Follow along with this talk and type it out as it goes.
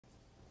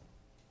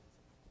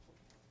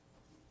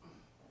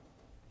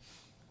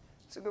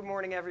So good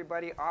morning,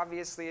 everybody.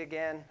 Obviously,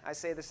 again, I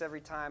say this every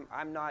time,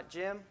 I'm not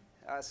Jim,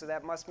 so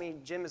that must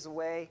mean Jim is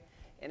away.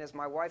 And as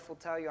my wife will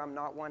tell you, I'm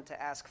not one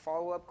to ask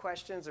follow-up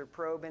questions or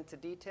probe into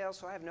details,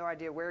 so I have no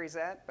idea where he's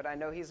at, but I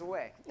know he's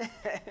away.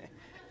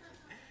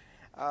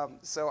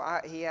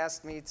 He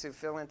asked me to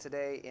fill in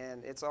today,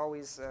 and it's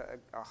always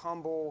a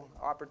humble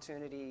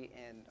opportunity,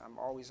 and I'm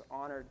always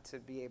honored to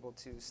be able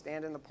to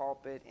stand in the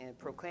pulpit and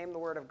proclaim the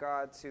Word of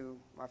God to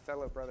my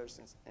fellow brothers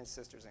and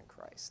sisters in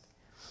Christ.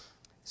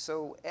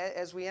 So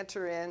as we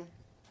enter in,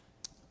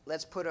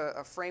 let's put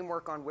a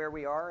framework on where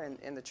we are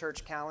in the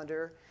church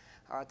calendar.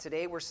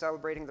 Today we're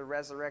celebrating the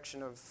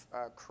resurrection of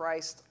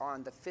Christ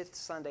on the fifth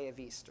Sunday of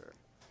Easter.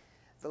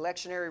 The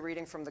lectionary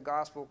reading from the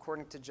Gospel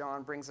according to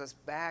John brings us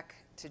back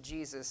to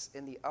Jesus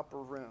in the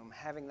upper room,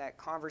 having that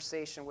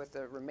conversation with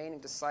the remaining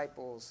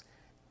disciples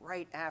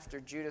right after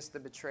Judas the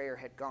betrayer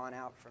had gone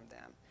out from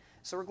them.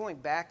 So we're going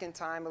back in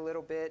time a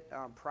little bit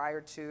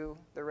prior to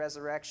the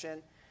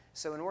resurrection.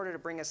 So in order to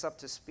bring us up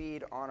to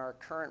speed on our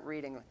current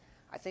reading,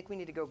 I think we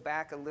need to go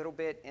back a little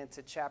bit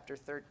into chapter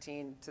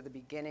 13 to the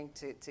beginning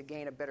to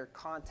gain a better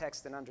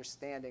context and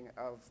understanding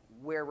of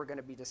where we're going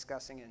to be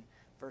discussing in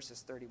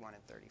verses 31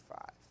 and 35.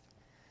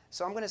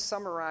 So I'm going to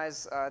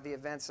summarize the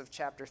events of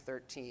chapter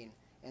 13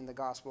 in the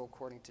Gospel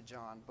according to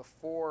John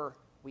before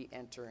we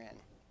enter in.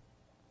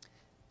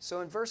 So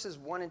in verses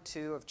 1 and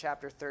 2 of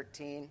chapter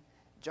 13,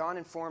 John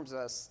informs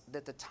us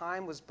that the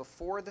time was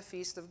before the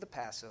feast of the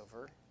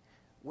Passover,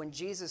 when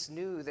Jesus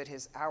knew that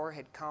his hour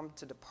had come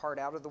to depart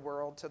out of the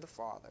world to the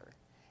Father,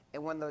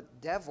 and when the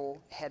devil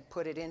had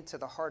put it into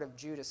the heart of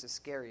Judas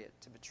Iscariot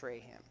to betray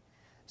him.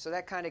 So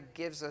that kind of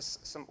gives us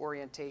some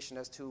orientation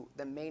as to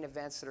the main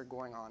events that are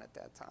going on at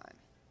that time.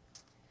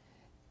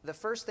 The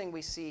first thing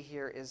we see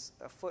here is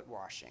a foot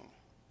washing.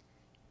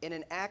 In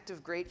an act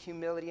of great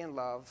humility and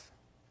love,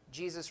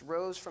 Jesus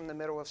rose from the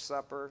middle of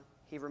supper,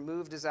 he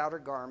removed his outer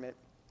garment,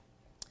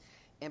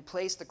 and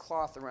placed a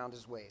cloth around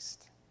his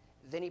waist.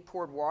 Then he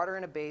poured water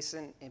in a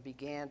basin and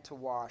began to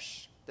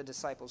wash the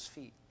disciples'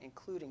 feet,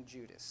 including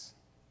Judas,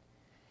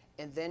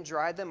 and then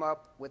dried them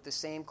up with the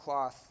same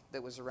cloth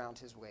that was around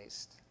his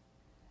waist.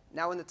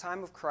 Now in the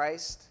time of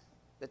Christ,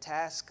 the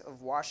task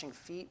of washing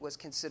feet was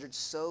considered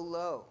so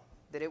low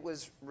that it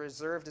was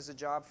reserved as a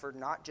job for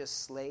not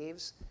just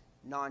slaves,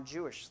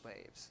 non-Jewish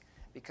slaves,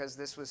 because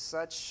this was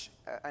such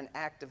an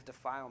act of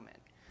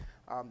defilement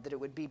that it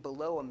would be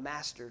below a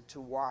master to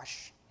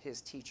wash his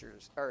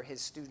teachers or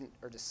his student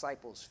or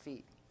disciples'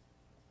 feet.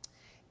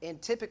 And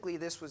typically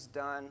this was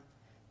done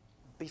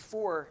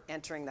before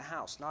entering the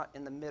house, not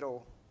in the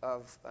middle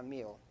of a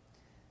meal.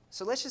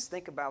 So let's just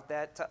think about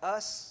that. To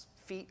us,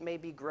 feet may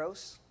be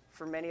gross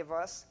for many of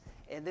us,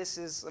 and this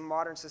is a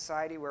modern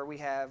society where we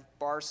have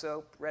bar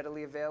soap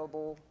readily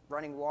available,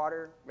 running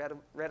water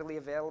readily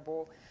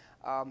available.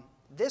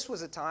 This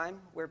was a time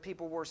where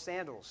people wore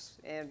sandals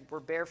and were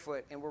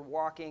barefoot and were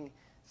walking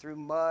through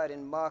mud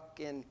and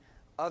muck and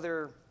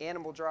other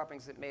animal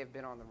droppings that may have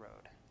been on the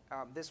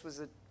road. This was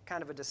a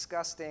kind of a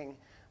disgusting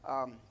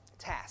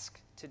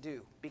task to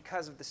do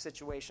because of the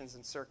situations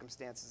and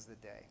circumstances of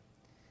the day.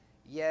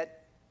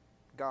 Yet,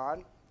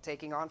 God,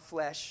 taking on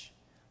flesh,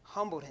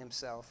 humbled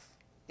himself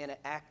in an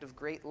act of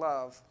great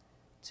love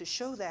to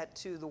show that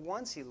to the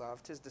ones he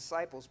loved, his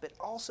disciples, but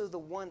also the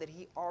one that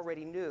he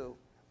already knew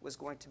was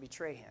going to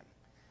betray him.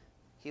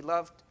 He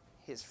loved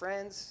his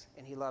friends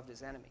and he loved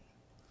his enemy.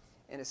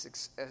 And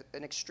it's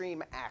an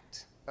extreme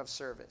act of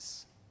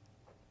service.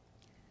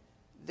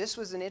 This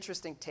was an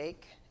interesting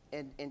take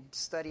in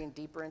studying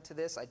deeper into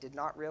this. I did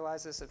not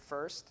realize this at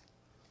first.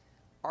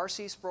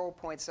 R.C. Sproul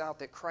points out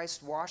that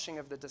Christ's washing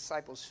of the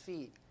disciples'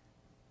 feet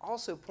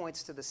also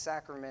points to the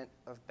sacrament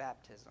of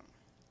baptism.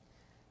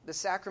 The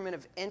sacrament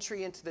of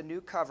entry into the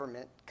new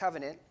covenant,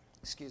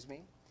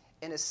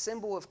 and a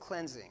symbol of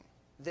cleansing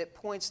that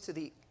points to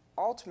the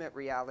ultimate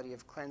reality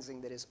of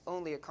cleansing that is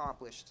only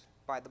accomplished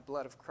by the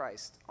blood of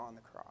Christ on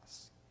the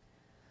cross.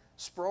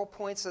 Sproul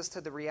points us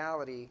to the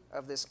reality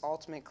of this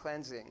ultimate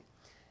cleansing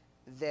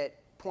that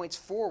points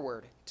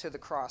forward to the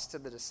cross, to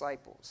the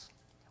disciples,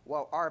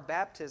 while our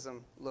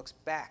baptism looks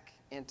back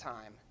in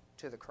time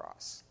to the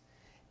cross.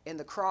 And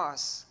the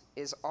cross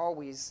is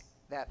always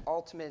that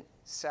ultimate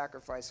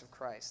sacrifice of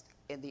Christ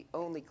and the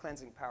only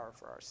cleansing power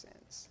for our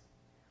sins.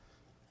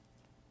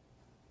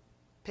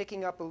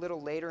 Picking up a little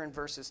later in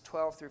verses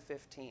 12 through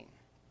 15.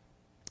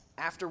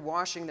 After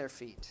washing their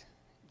feet,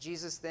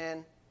 Jesus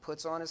then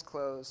puts on his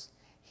clothes.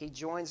 He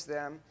joins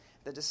them,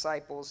 the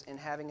disciples, in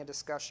having a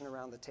discussion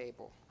around the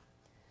table.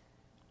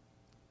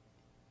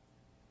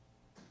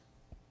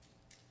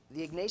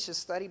 The Ignatius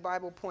Study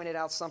Bible pointed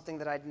out something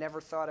that I'd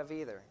never thought of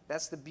either.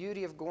 That's the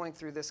beauty of going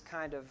through this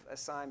kind of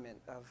assignment,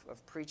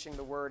 of preaching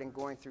the word and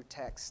going through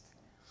text.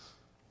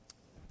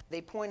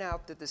 They point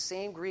out that the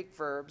same Greek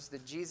verbs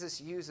that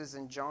Jesus uses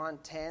in John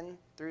 10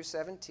 through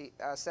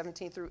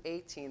 17 through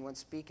 18 when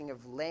speaking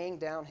of laying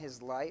down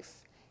his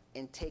life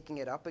and taking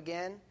it up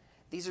again,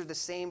 these are the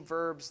same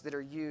verbs that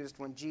are used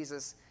when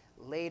Jesus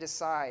laid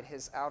aside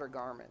his outer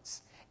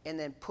garments and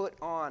then put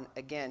on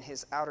again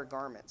his outer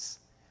garments,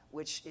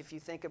 which, if you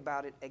think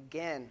about it,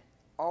 again,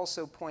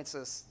 also points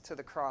us to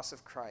the cross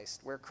of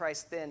Christ, where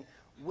Christ then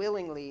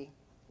willingly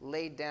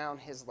laid down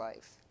his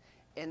life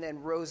and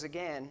then rose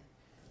again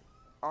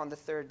on the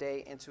third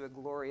day into a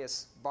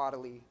glorious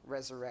bodily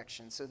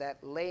resurrection. So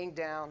that laying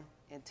down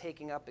and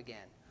taking up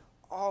again,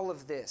 all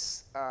of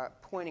this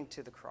pointing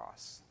to the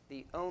cross,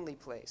 the only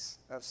place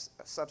of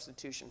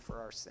substitution for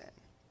our sin.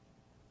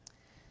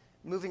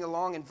 Moving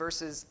along in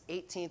verses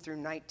 18 through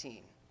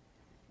 19,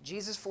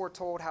 Jesus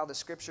foretold how the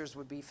scriptures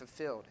would be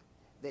fulfilled,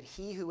 that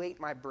he who ate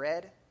my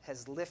bread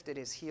has lifted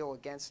his heel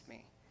against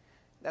me.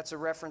 That's a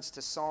reference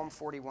to Psalm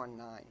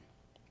 41:9.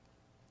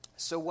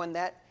 So when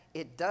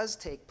it does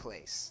take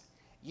place,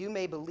 you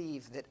may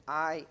believe that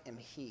I am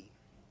he.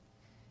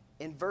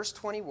 In verse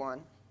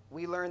 21,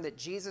 we learn that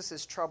Jesus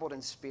is troubled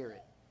in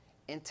spirit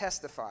and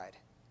testified,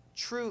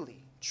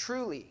 truly,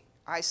 truly,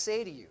 I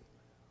say to you,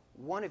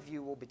 one of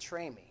you will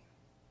betray me.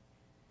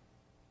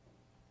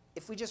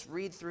 If we just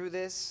read through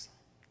this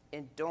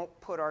and don't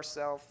put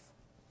ourselves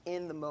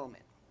in the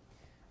moment,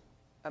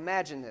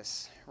 imagine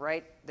this,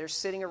 right? They're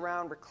sitting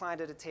around,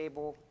 reclined at a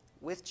table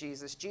with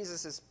Jesus.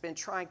 Jesus has been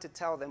trying to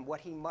tell them what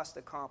he must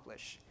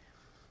accomplish.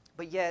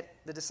 But yet,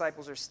 the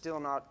disciples are still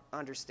not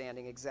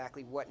understanding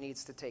exactly what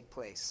needs to take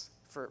place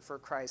for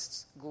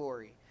Christ's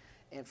glory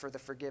and for the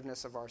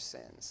forgiveness of our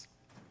sins.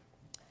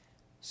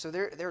 So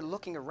they're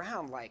looking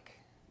around like,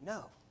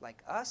 no,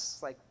 like us,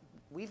 like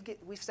we've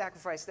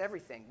sacrificed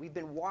everything. We've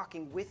been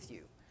walking with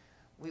you.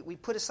 We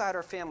put aside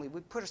our family.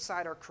 We put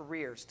aside our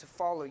careers to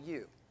follow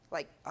you.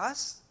 Like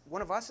us?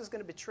 One of us is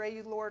going to betray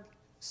you, Lord?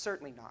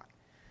 Certainly not.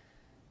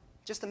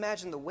 Just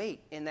imagine the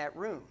weight in that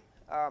room.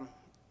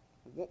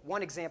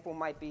 One example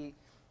might be,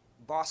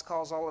 boss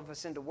calls all of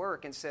us into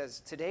work and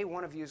says, today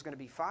one of you is going to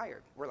be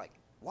fired. We're like,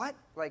 what?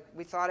 Like,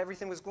 we thought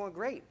everything was going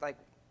great. Like,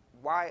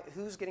 why?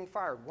 Who's getting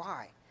fired?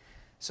 Why?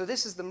 So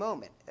this is the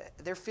moment.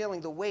 They're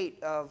feeling the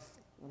weight of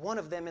one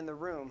of them in the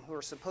room, who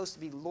are supposed to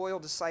be loyal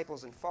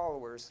disciples and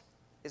followers,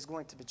 is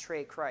going to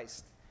betray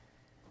Christ.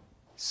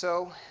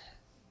 So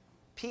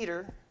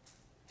Peter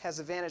has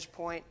a vantage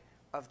point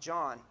of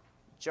John.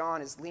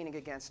 John is leaning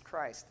against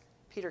Christ.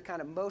 Peter kind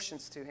of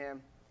motions to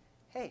him,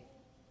 hey,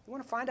 you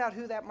want to find out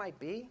who that might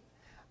be?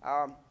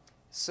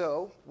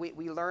 So we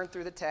learn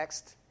through the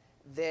text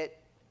that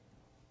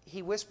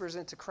he whispers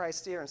into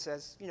Christ's ear and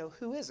says,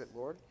 who is it,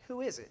 Lord?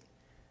 Who is it?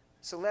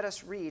 So let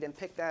us read and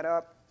pick that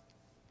up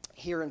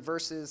here in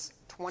verses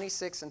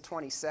 26 and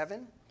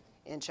 27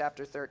 in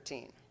chapter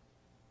 13.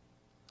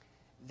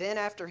 Then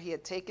after he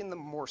had taken the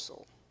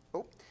morsel,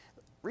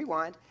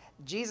 rewind,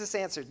 Jesus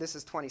answered, this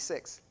is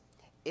 26,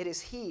 it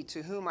is he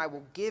to whom I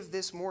will give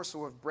this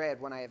morsel of bread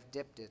when I have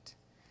dipped it.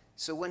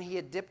 So when he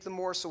had dipped the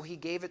morsel, he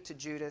gave it to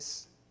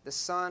Judas, the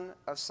son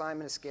of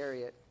Simon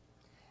Iscariot.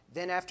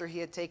 Then after he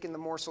had taken the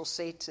morsel,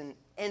 Satan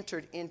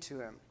entered into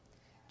him.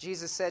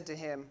 Jesus said to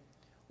him,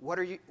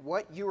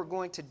 what you are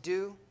going to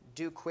do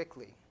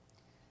quickly.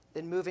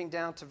 Then moving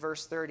down to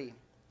verse 30.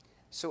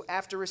 So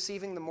after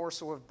receiving the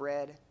morsel of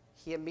bread,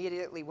 he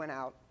immediately went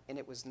out, and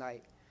it was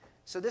night.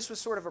 So this was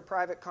sort of a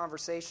private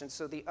conversation.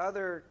 So the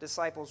other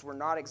disciples were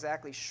not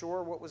exactly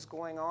sure what was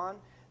going on.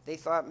 They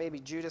thought maybe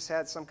Judas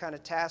had some kind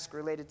of task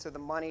related to the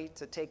money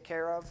to take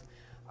care of.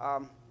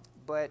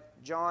 But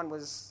John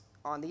was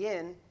on the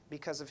in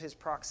because of his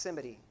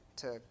proximity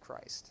to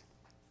Christ.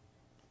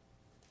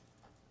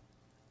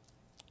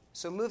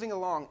 So moving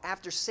along,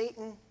 after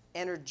Satan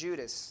entered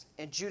Judas,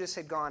 and Judas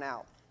had gone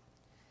out,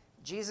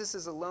 Jesus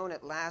is alone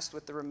at last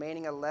with the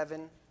remaining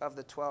 11 of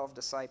the 12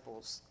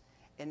 disciples.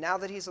 And now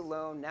that he's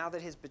alone, now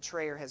that his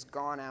betrayer has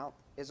gone out,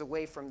 is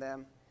away from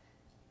them,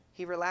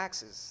 he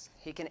relaxes.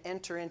 He can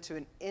enter into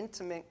an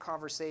intimate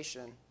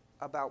conversation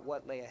about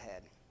what lay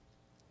ahead.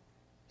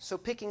 So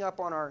picking up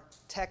on our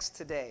text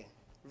today,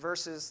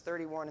 verses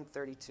 31 and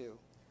 32,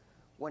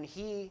 when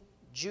he,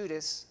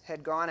 Judas,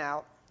 had gone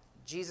out,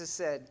 Jesus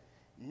said,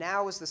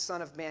 now is the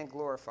Son of Man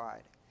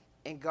glorified,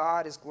 and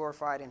God is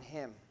glorified in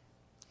him.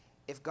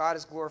 If God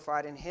is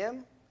glorified in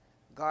him,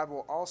 God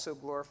will also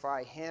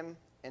glorify him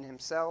in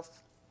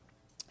himself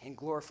and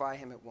glorify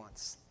him at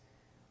once.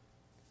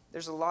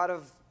 There's a lot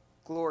of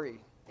glory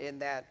in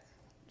that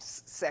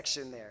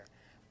section there.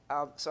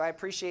 So I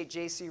appreciate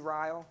J.C.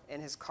 Ryle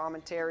and his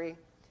commentary,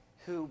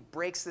 who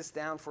breaks this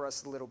down for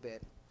us a little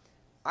bit.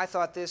 I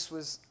thought this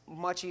was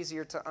much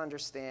easier to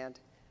understand.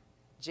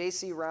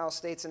 J.C. Ryle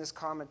states in his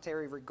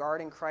commentary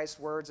regarding Christ's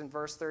words in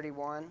verse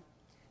 31,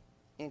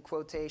 in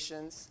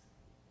quotations,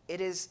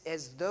 it is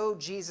as though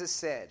Jesus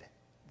said,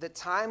 the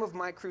time of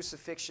my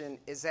crucifixion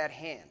is at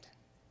hand.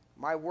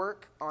 My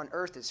work on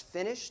earth is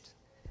finished.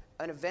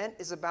 An event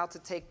is about to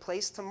take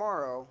place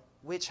tomorrow,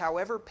 which,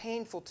 however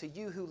painful to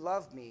you who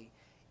love me,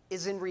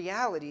 is in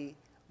reality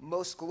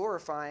most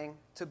glorifying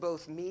to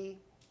both me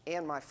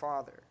and my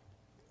Father.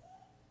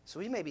 So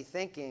we may be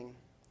thinking,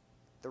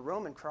 the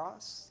Roman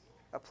cross,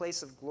 a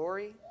place of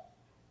glory?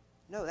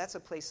 No, that's a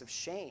place of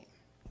shame.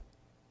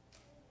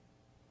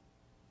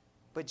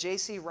 But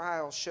J.C.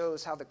 Ryle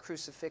shows how the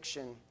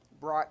crucifixion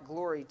brought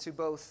glory to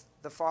both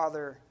the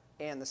Father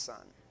and the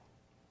Son.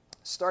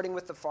 Starting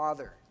with the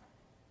Father.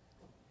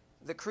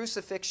 The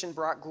crucifixion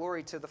brought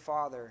glory to the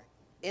Father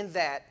in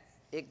that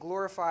it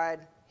glorified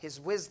his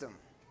wisdom,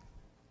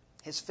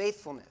 his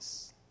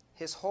faithfulness,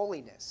 his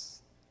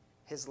holiness,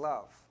 his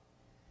love.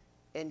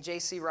 And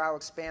J.C. Ryle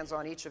expands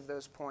on each of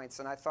those points,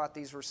 and I thought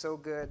these were so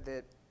good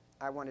that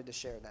I wanted to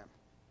share them.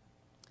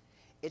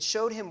 It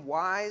showed him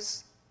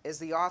wise as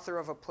the author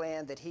of a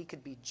plan that he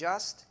could be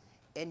just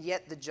and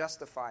yet the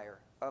justifier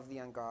of the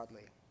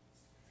ungodly.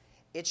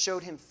 It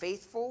showed him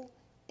faithful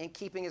in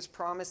keeping his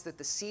promise that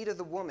the seed of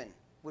the woman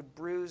would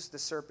bruise the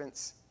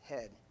serpent's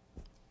head.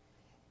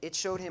 It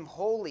showed him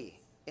holy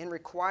in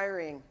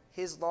requiring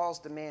his law's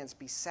demands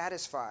be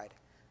satisfied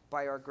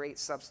by our great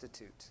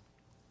substitute.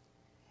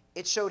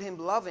 It showed him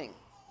loving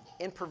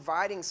in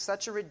providing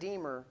such a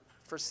redeemer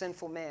for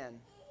sinful man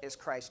as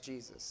Christ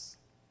Jesus.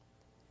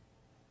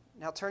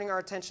 Now, turning our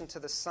attention to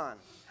the Son,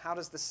 how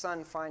does the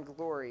Son find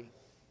glory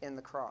in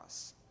the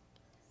cross?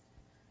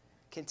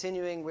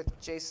 Continuing with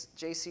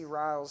J.C.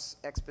 Ryle's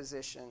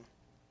exposition,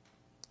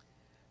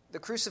 the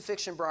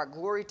crucifixion brought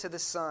glory to the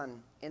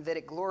Son in that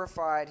it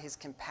glorified his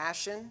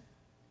compassion,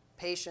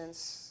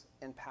 patience,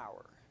 and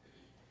power.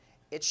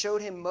 It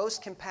showed him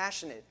most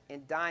compassionate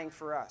in dying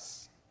for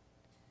us,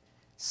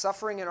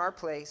 suffering in our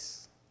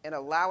place, and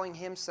allowing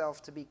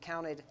himself to be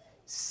counted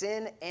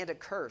sin and a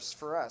curse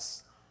for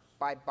us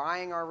by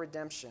buying our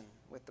redemption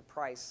with the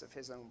price of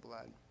his own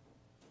blood.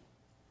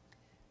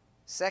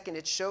 Second,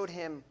 it showed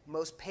him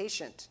most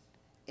patient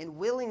in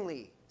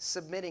willingly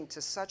submitting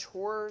to such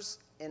horrors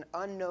and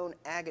unknown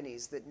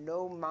agonies that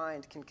no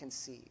mind can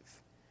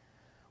conceive,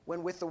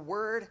 when with the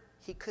word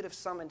he could have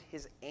summoned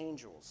his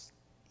angels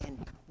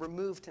and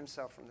removed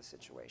himself from the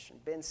situation,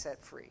 been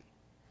set free.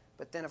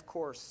 But then, of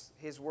course,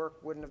 his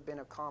work wouldn't have been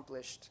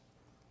accomplished,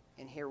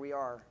 and here we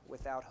are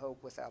without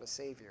hope, without a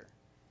Savior,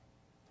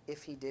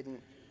 if he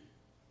didn't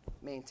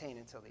maintain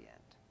until the end.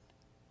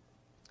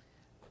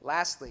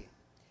 Lastly,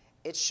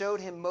 it showed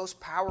him most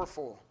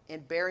powerful in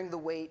bearing the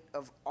weight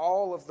of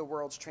all of the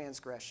world's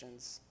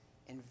transgressions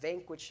and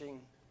vanquishing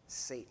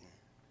Satan.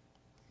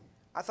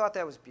 I thought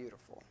that was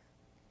beautiful.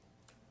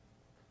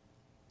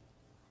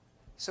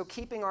 So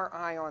keeping our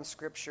eye on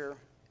Scripture,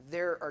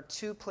 there are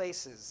two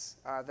places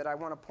that I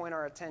want to point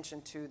our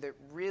attention to that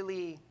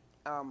really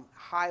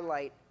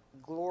highlight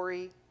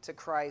glory to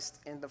Christ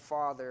and the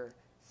Father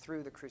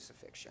through the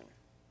crucifixion.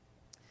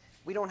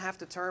 We don't have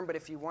to turn, but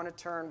if you want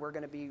to turn, we're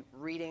going to be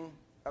reading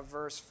a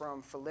verse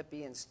from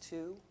Philippians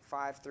 2,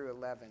 5 through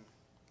 11.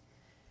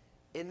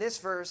 In this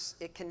verse,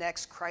 it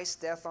connects Christ's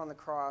death on the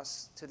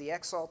cross to the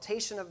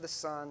exaltation of the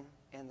Son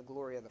and the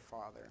glory of the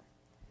Father.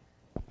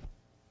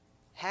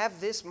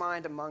 Have this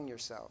mind among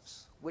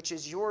yourselves, which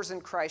is yours in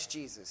Christ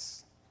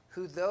Jesus,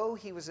 who, though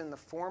he was in the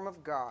form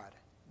of God,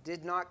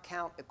 did not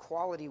count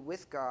equality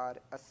with God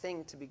a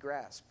thing to be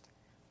grasped,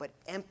 but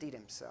emptied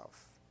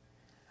himself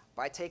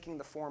by taking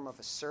the form of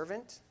a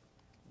servant,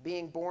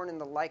 being born in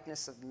the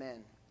likeness of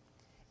men.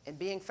 And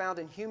being found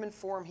in human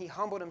form, he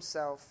humbled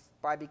himself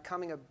by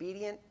becoming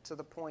obedient to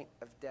the point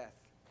of death,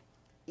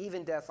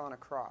 even death on a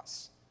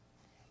cross.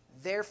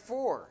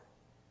 Therefore,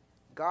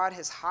 God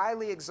has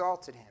highly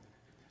exalted him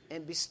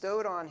and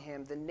bestowed on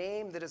him the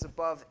name that is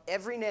above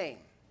every name,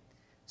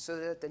 so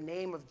that at the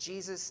name of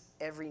Jesus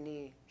every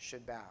knee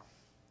should bow,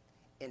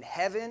 in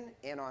heaven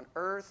and on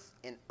earth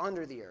and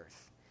under the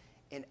earth,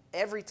 and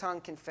every tongue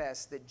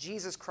confess that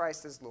Jesus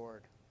Christ is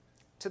Lord,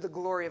 to the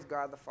glory of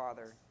God the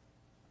Father.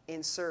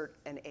 Insert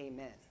an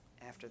amen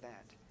after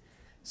that.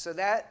 So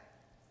that,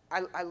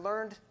 I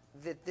learned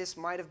that this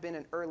might have been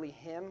an early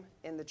hymn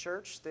in the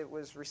church that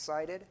was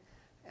recited,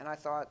 and I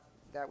thought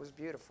that was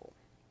beautiful.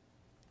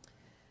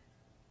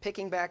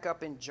 Picking back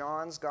up in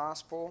John's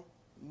Gospel,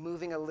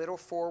 moving a little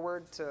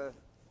forward to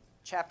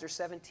chapter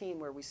 17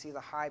 where we see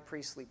the high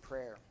priestly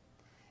prayer.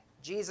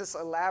 Jesus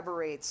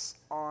elaborates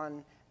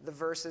on the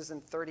verses in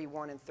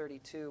 31 and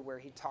 32 where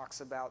he talks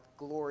about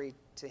glory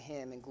to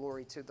him and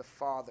glory to the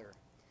Father.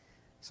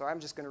 So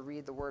I'm just going to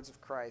read the words of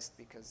Christ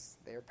because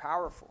they're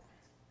powerful.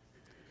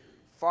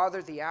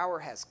 Father, the hour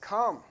has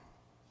come.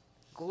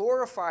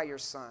 Glorify your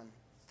Son,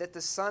 that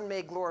the Son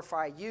may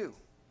glorify you,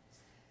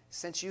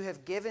 since you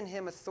have given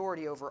him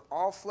authority over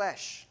all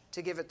flesh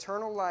to give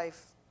eternal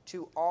life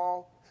to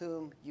all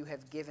whom you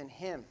have given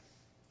him.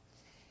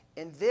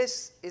 And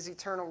this is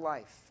eternal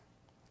life,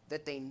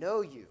 that they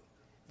know you,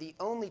 the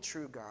only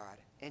true God,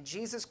 and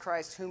Jesus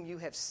Christ whom you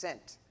have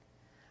sent.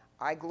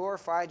 I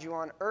glorified you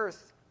on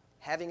earth,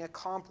 having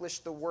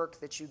accomplished the work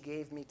that you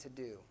gave me to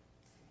do.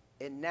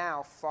 And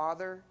now,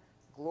 Father,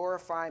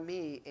 glorify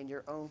me in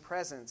your own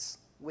presence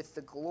with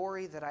the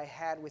glory that I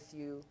had with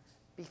you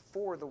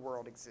before the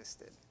world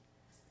existed.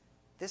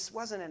 This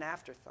wasn't an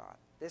afterthought.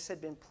 This had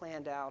been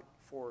planned out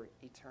for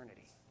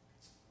eternity.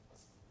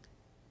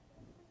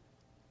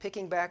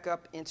 Picking back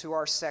up into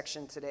our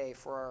section today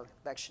for our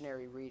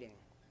lectionary reading.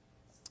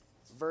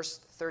 Verse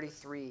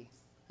 33,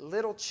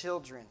 little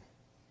children,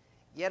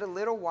 yet a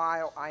little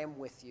while I am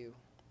with you.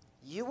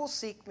 You will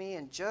seek me,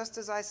 and just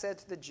as I said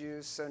to the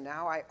Jews, so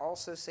now I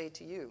also say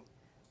to you,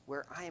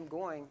 where I am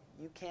going,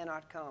 you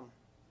cannot come.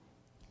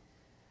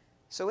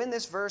 So in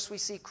this verse, we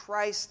see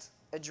Christ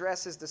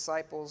address his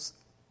disciples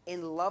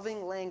in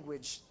loving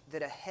language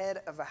that a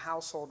head of a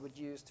household would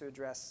use to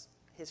address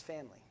his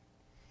family.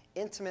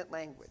 Intimate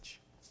language.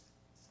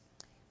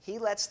 He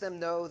lets them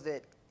know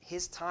that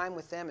his time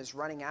with them is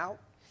running out,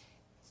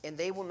 and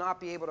they will not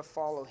be able to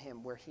follow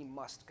him where he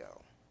must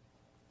go.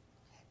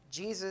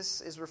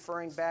 Jesus is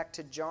referring back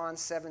to John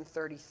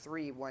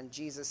 7:33 when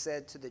Jesus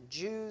said to the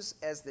Jews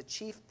as the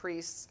chief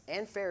priests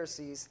and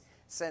Pharisees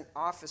sent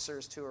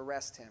officers to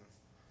arrest him,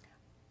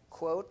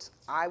 quote,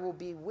 "I will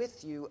be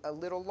with you a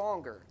little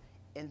longer,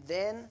 and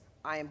then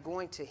I am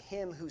going to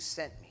him who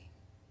sent me."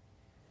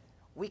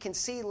 We can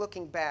see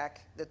looking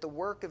back that the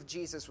work of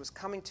Jesus was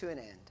coming to an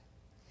end,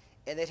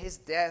 and that his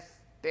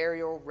death,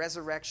 burial,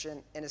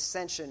 resurrection, and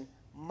ascension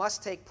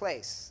must take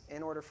place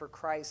in order for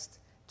Christ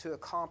to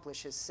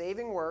accomplish his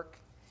saving work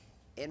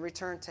and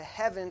return to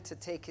heaven to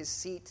take his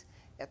seat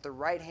at the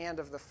right hand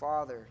of the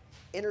Father,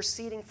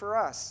 interceding for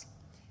us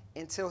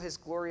until his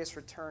glorious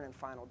return and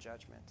final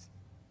judgment.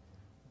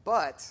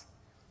 But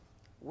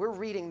we're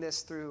reading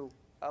this through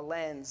a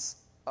lens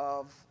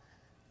of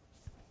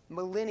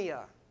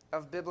millennia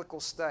of biblical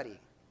study,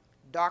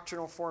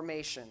 doctrinal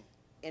formation,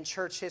 and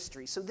church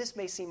history. So this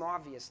may seem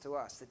obvious to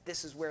us that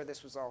this is where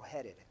this was all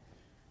headed.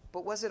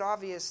 But was it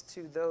obvious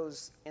to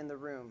those in the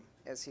room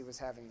as he was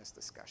having this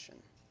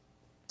discussion?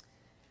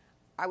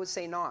 I would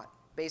say not,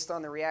 based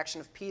on the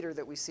reaction of Peter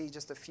that we see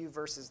just a few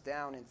verses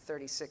down in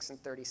 36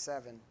 and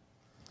 37.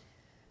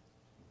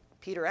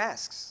 Peter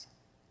asks,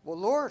 "Well,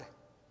 Lord,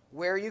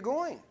 where are you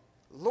going?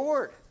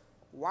 Lord,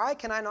 why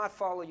can I not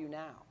follow you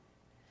now?"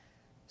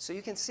 So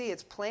you can see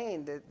it's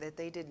plain that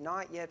they did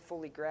not yet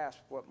fully grasp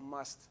what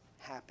must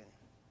happen.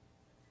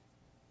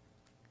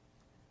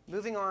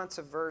 Moving on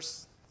to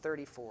verse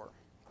 34.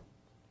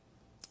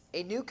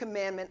 "A new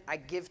commandment I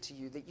give to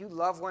you, that you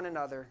love one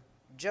another,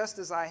 just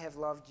as I have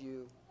loved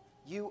you.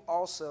 You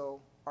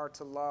also are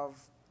to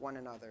love one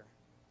another."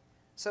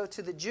 So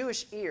to the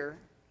Jewish ear,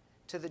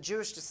 to the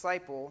Jewish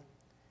disciple,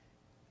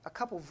 a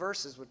couple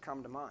verses would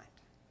come to mind.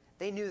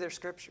 They knew their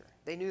scripture.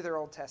 They knew their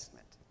Old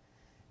Testament.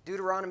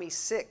 Deuteronomy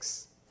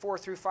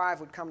 6:4-5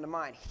 would come to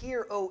mind.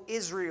 "Hear, O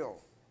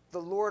Israel,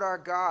 the Lord our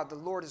God, the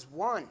Lord is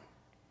one.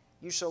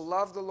 You shall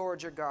love the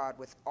Lord your God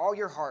with all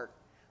your heart,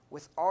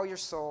 with all your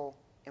soul,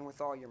 and with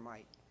all your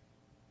might."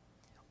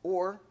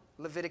 Or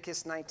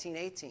Leviticus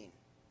 19:18.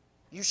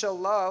 "You shall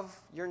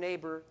love your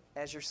neighbor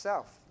as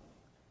yourself."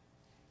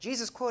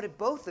 Jesus quoted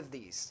both of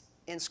these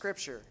in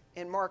Scripture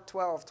in Mark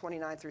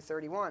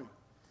 12:29-31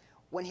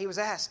 when he was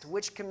asked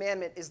which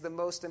commandment is the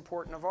most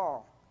important of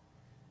all.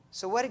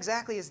 So what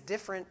exactly is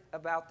different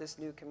about this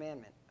new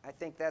commandment? I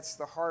think that's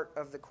the heart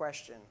of the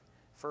question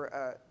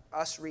for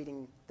us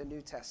reading the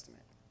New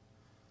Testament.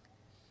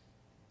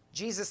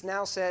 Jesus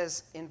now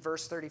says in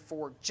verse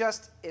 34,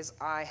 "Just as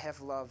I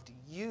have loved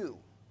you,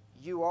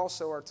 you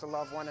also are to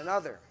love one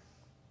another."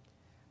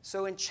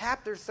 So in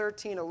chapter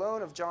 13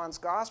 alone of John's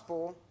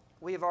Gospel,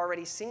 we have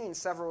already seen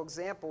several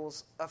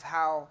examples of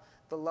how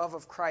the love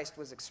of Christ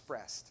was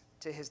expressed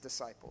to his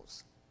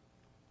disciples.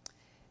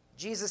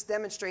 Jesus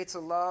demonstrates a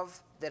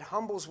love that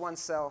humbles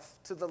oneself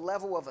to the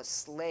level of a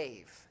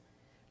slave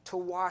to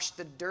wash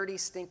the dirty,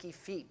 stinky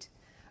feet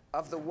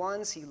of the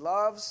ones he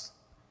loves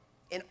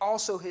and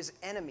also his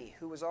enemy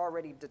who was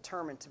already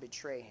determined to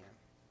betray him.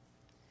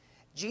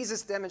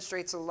 Jesus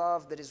demonstrates a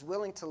love that is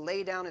willing to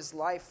lay down his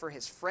life for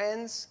his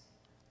friends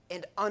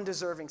and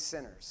undeserving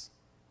sinners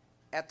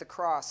at the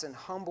cross in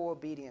humble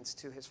obedience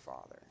to his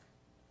Father.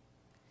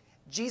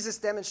 Jesus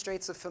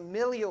demonstrates a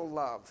familial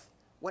love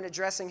when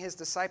addressing his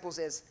disciples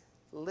as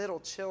little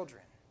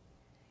children,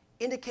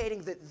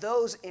 indicating that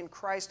those in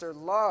Christ are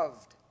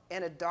loved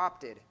and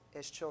adopted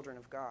as children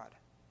of God.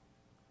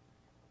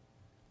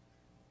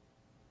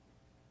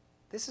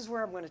 This is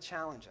where I'm going to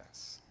challenge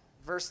us.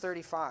 Verse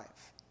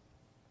 35.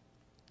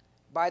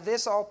 "By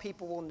this all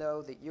people will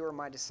know that you are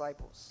my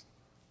disciples,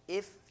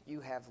 if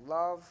you have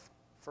love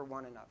for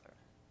one another."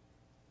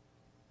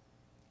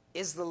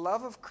 Is the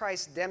love of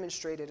Christ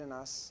demonstrated in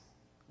us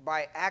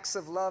by acts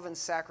of love and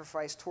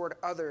sacrifice toward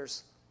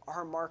others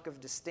our mark of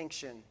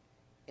distinction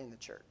in the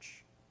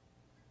church?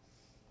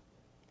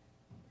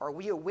 Are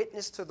we a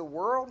witness to the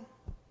world,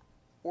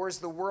 or is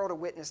the world a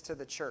witness to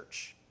the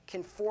church,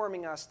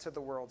 conforming us to the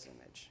world's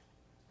image?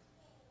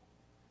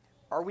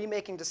 Are we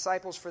making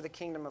disciples for the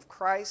kingdom of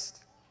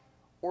Christ,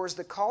 or is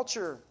the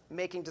culture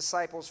making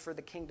disciples for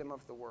the kingdom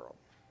of the world?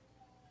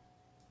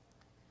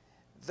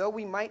 Though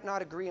we might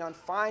not agree on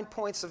fine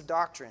points of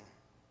doctrine,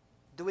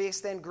 do we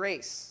extend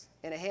grace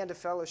and a hand of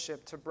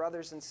fellowship to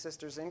brothers and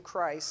sisters in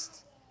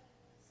Christ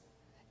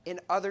in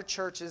other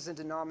churches and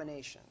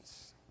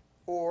denominations?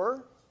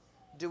 Or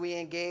do we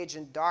engage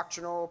in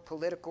doctrinal,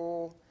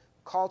 political,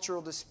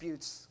 cultural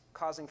disputes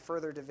causing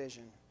further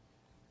division?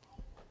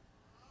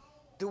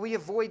 Do we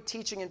avoid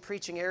teaching and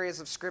preaching areas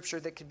of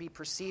Scripture that could be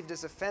perceived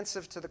as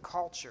offensive to the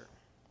culture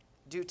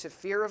due to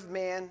fear of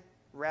man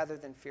rather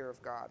than fear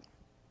of God?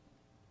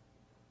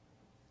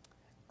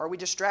 Are we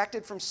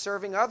distracted from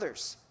serving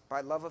others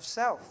by love of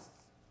self,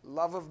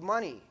 love of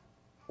money,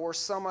 or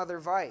some other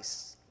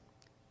vice,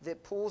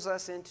 that pulls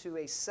us into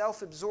a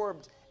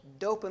self-absorbed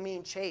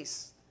dopamine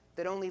chase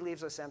that only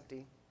leaves us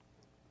empty,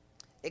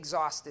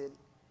 exhausted,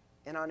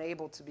 and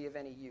unable to be of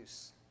any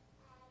use.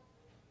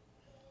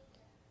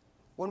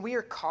 When we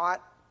are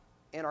caught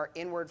in our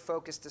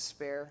inward-focused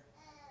despair,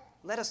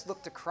 let us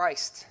look to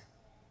Christ.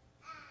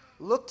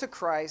 Look to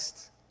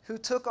Christ, who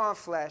took on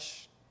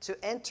flesh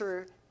to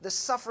enter the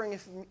suffering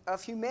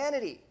of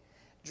humanity,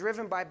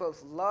 driven by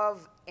both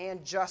love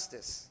and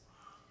justice,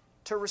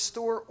 to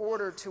restore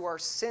order to our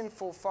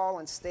sinful,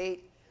 fallen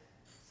state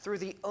through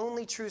the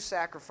only true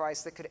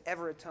sacrifice that could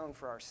ever atone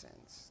for our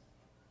sins.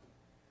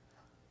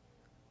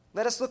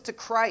 Let us look to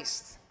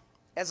Christ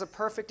as a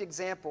perfect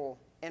example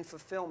and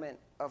fulfillment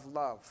of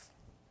love.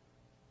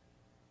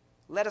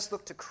 Let us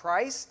look to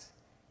Christ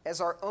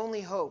as our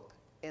only hope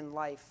in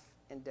life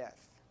and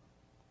death.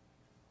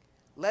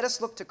 Let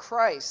us look to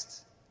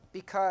Christ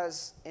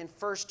because in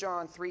 1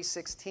 John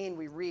 3:16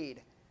 we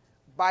read,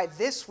 "By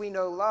this we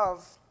know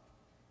love,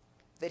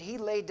 that he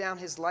laid down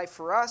his life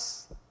for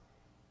us,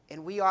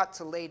 and we ought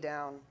to lay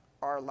down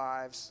our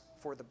lives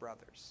for the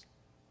brothers."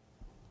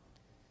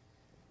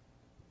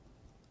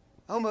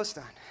 Almost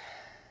done.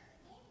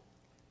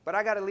 But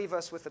I got to leave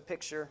us with a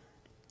picture.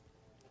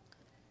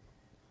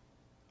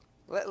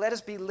 Let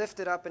us be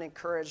lifted up and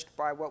encouraged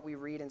by what we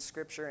read in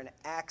Scripture in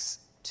Acts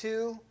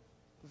 2,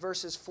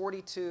 verses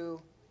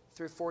 42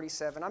 through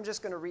 47. I'm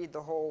just going to read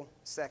the whole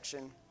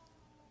section,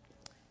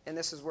 and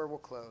this is where we'll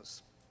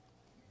close.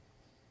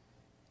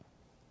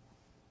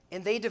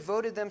 "And they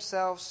devoted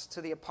themselves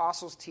to the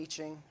apostles'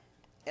 teaching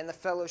and the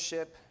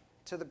fellowship,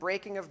 to the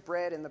breaking of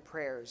bread and the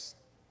prayers.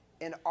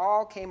 And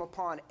all came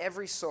upon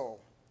every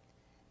soul.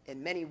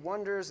 And many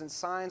wonders and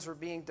signs were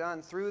being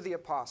done through the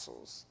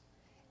apostles.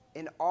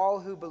 And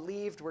all who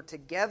believed were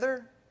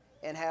together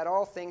and had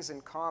all things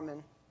in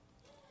common.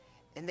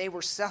 And they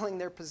were selling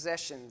their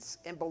possessions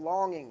and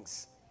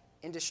belongings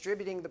and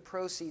distributing the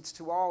proceeds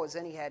to all as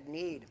any had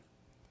need.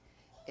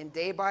 And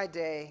day by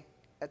day,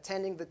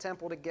 attending the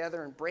temple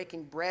together and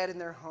breaking bread in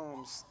their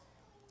homes,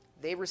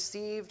 they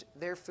received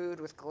their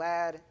food with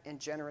glad and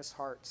generous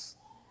hearts,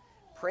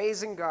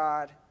 praising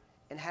God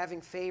and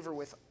having favor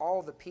with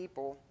all the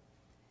people.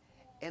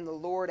 And the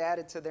Lord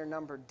added to their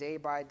number day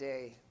by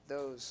day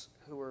those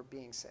who were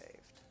being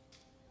saved."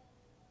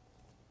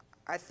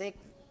 I think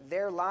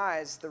there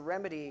lies the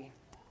remedy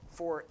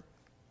for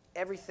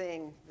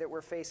everything that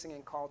we're facing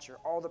in culture,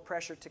 all the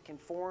pressure to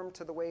conform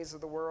to the ways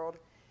of the world.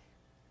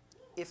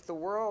 If the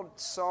world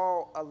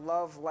saw a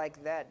love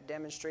like that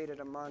demonstrated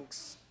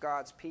amongst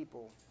God's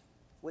people,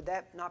 would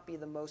that not be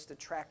the most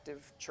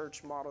attractive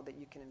church model that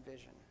you can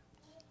envision?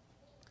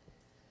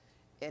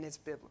 And it's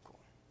biblical.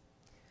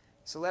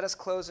 So let us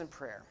close in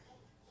prayer.